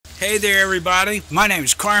Hey there everybody, my name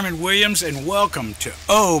is Carmen Williams and welcome to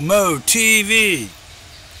OMO TV.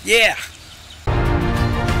 Yeah.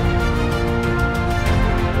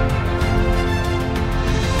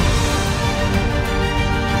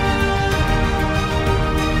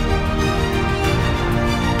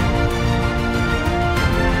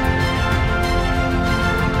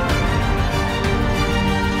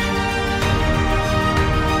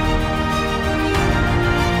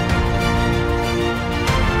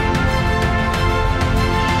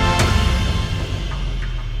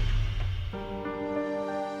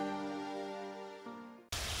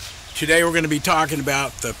 Today we're going to be talking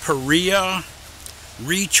about the Paria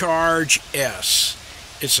ReCharge S.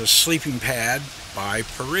 It's a sleeping pad by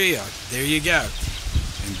Paria. There you go.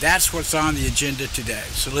 And that's what's on the agenda today.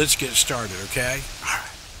 So let's get started, okay?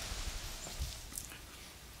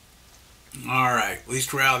 Alright, at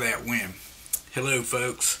least we're out of that wind. Hello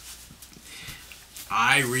folks.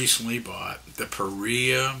 I recently bought the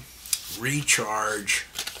Paria ReCharge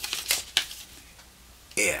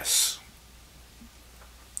S.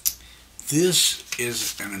 This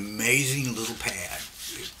is an amazing little pad.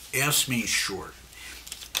 S means short.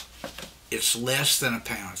 It's less than a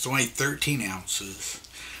pound. It's only 13 ounces.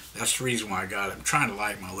 That's the reason why I got it. I'm trying to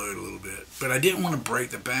lighten my load a little bit. But I didn't want to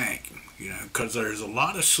break the bank, you know, because there's a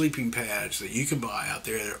lot of sleeping pads that you can buy out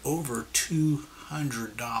there. They're over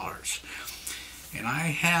 $200. And I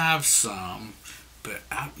have some, but,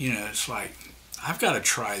 you know, it's like, I've got to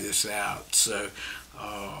try this out. So,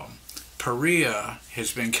 Paria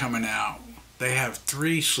has been coming out. They have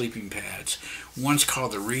 3 sleeping pads. One's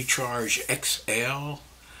called the ReCharge XL.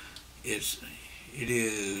 It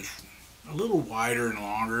is a little wider and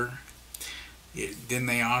longer. Then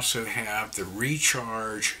they also have the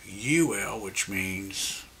ReCharge UL, which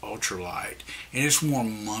means ultralight, and it's more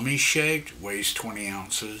mummy shaped, weighs 20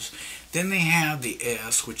 ounces. Then they have the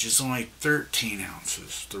S, which is only 13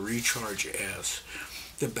 ounces, the ReCharge S.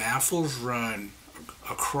 The baffles run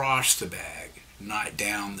across the bag, not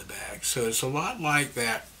down the bag. So it's a lot like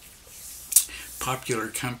that popular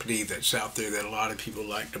company that's out there that a lot of people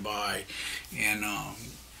like to buy. And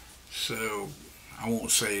so I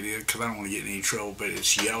won't say it is because I don't want to get in any trouble, but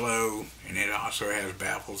it's yellow and it also has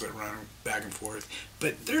baffles that run back and forth.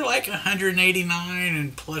 But they're like $189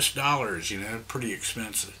 and plus dollars, you know, pretty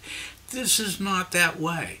expensive. This is not that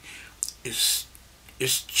way. It's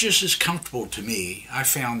just as comfortable to me. I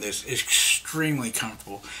found this extremely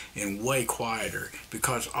comfortable and way quieter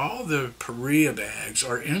because all the Paria bags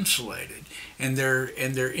are insulated, and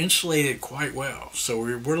they're insulated quite well. So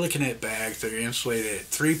we're looking at bags that are insulated at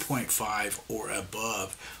 3.5 or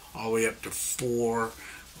above, all the way up to 4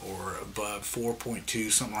 or above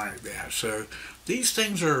 4.2, something like that. So these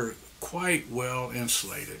things are quite well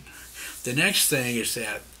insulated. The next thing is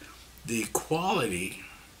that the quality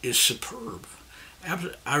is superb.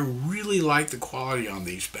 I really like the quality on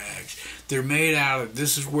these bags. They're made out of,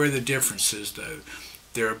 this is where the difference is though.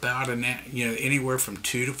 They're about anywhere from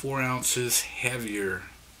 2 to 4 ounces heavier.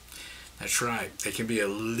 That's right. They can be a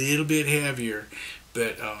little bit heavier,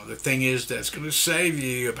 but the thing is that's going to save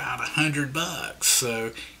you about $100.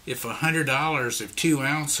 So if $100, if 2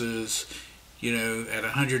 ounces, you know, at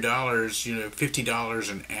 $100, you know,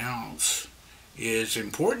 $50 an ounce is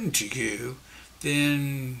important to you,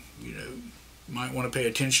 then you know, might want to pay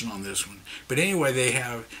attention on this one. But anyway, they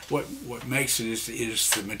have what makes it is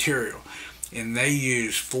the material, and they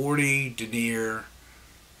use 40 denier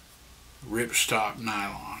ripstop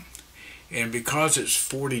nylon, and because it's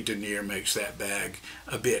 40 denier makes that bag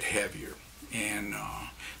a bit heavier, and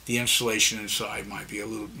the insulation inside might be a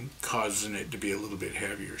little causing it to be a little bit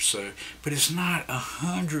heavier. So, but it's not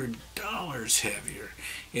 $100 heavier,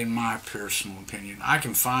 in my personal opinion. I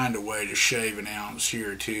can find a way to shave an ounce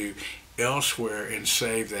here or two elsewhere and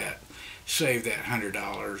save that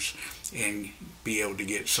 $100 and be able to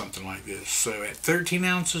get something like this. So at 13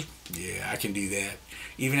 ounces, yeah, I can do that.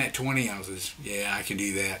 Even at 20 ounces, yeah, I can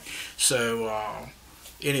do that. So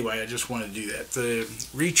anyway, I just want to do that. The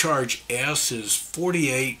ReCharge S is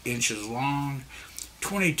 48 inches long,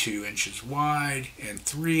 22 inches wide, and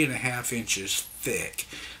 3.5 inches thick.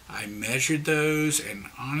 I measured those,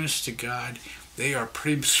 and honest to God, they are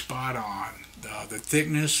pretty spot on. The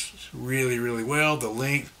thickness, really, really well. The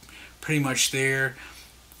length, pretty much there.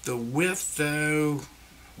 The width, though,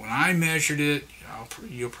 when I measured it,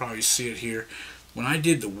 you'll probably see it here. When I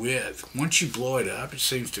did the width, once you blow it up, it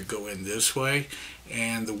seems to go in this way.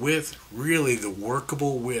 And the width, really the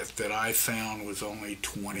workable width that I found was only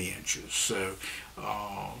 20 inches. So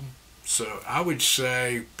I would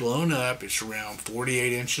say blown up, it's around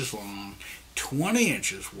 48 inches long, 20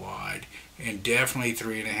 inches wide, and definitely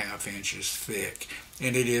 3.5 inches thick.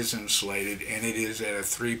 And it is insulated, and it is at a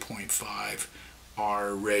 3.5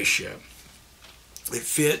 R ratio. It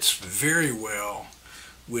fits very well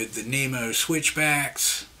with the Nemo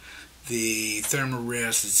switchbacks, the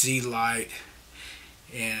Thermarest Z-Lite,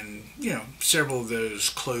 and several of those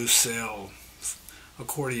closed cell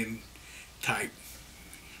accordion type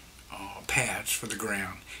pads for the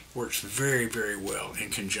ground. Works very, very well in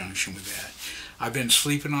conjunction with that. I've been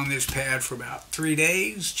sleeping on this pad for about 3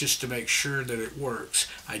 days just to make sure that it works.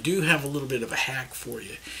 I do have a little bit of a hack for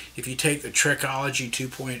you. If you take the Trekology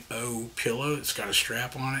 2.0 pillow, it's got a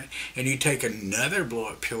strap on it, and you take another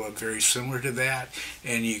blow-up pillow very similar to that,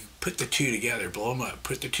 and you put the two together, blow them up,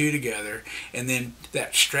 put the two together, and then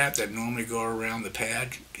that strap that normally go around the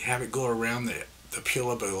pad, have it go around the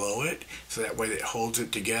pillow below it, so that way it holds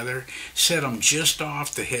it together. Set them just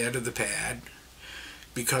off the head of the pad,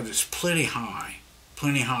 because it's plenty high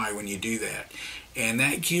when you do that, and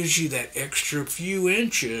that gives you that extra few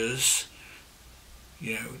inches,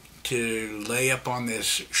 to lay up on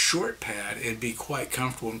this short pad and be quite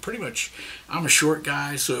comfortable. And pretty much, I'm a short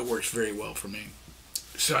guy, so it works very well for me.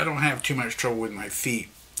 So I don't have too much trouble with my feet.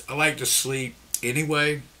 I like to sleep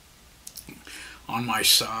anyway on my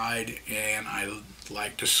side, and I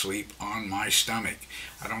like to sleep on my stomach.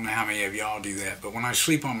 I don't know how many of y'all do that, but when I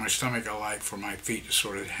sleep on my stomach, I like for my feet to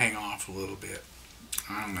sort of hang off a little bit.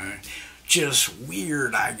 I don't know, just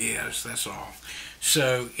weird, I guess, that's all.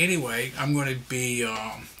 So anyway, I'm going to be,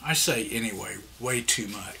 I say anyway, way too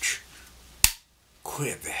much.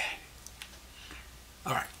 Quit that.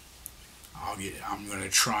 Alright, I'm going to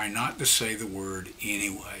try not to say the word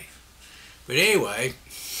anyway. But anyway,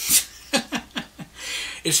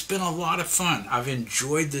 it's been a lot of fun. I've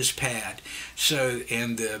enjoyed this pad. So,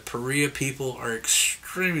 and the Paria people are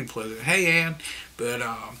extremely pleasant. Hey, Ann, but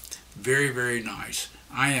very, very nice.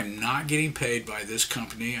 I am not getting paid by this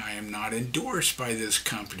company. I am not endorsed by this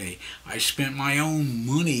company. I spent my own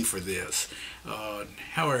money for this.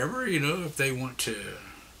 However, if they want to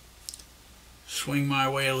swing my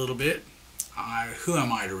way a little bit, who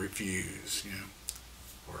am I to refuse,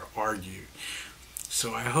 or argue?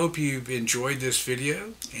 So I hope you've enjoyed this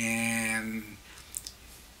video, and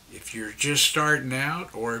if you're just starting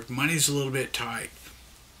out, or if money's a little bit tight,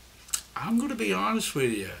 I'm going to be honest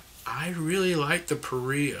with you. I really like the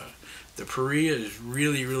Paria. The Paria is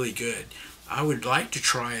really, really good. I would like to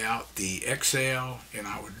try out the XL, and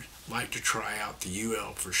I would like to try out the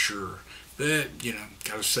UL for sure. But,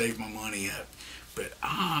 got to save my money up. But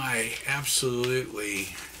I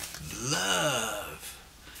absolutely love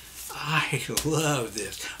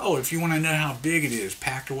this. Oh, if you want to know how big it is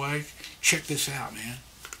packed away, check this out, man.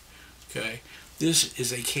 Okay, this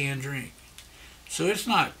is a canned drink. So it's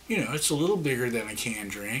not, it's a little bigger than a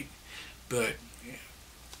canned drink, but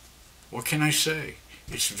what can I say?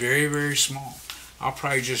 It's very, very small. I'll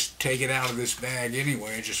probably just take it out of this bag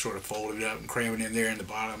anyway and just sort of fold it up and cram it in there in the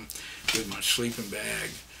bottom with my sleeping bag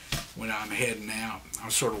when I'm heading out.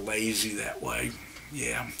 I'm sort of lazy that way.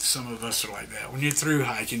 Yeah, some of us are like that. When you're through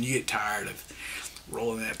hiking, you get tired of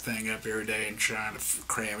rolling that thing up every day and trying to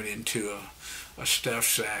cram it into a stuff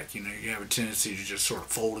sack. You have a tendency to just sort of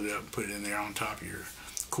fold it up and put it in there on top of your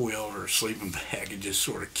quilt or sleeping bag and just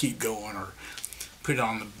sort of keep going, or put it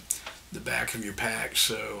on the back of your pack,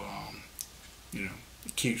 so it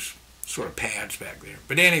keeps sort of pads back there.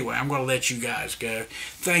 But anyway, I'm going to let you guys go.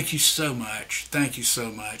 Thank you so much. Thank you so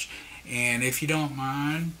much. And if you don't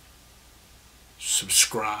mind,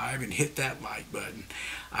 subscribe and hit that like button.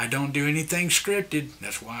 I don't do anything scripted.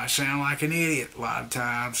 That's why I sound like an idiot a lot of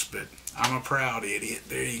times, but I'm a proud idiot.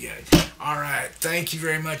 There you go. Alright, thank you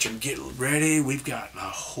very much. I'm getting ready. We've got a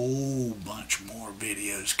whole bunch more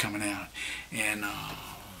videos coming out, and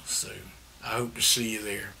so I hope to see you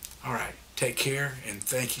there. Alright, take care, and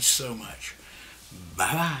thank you so much.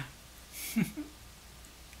 Bye-bye.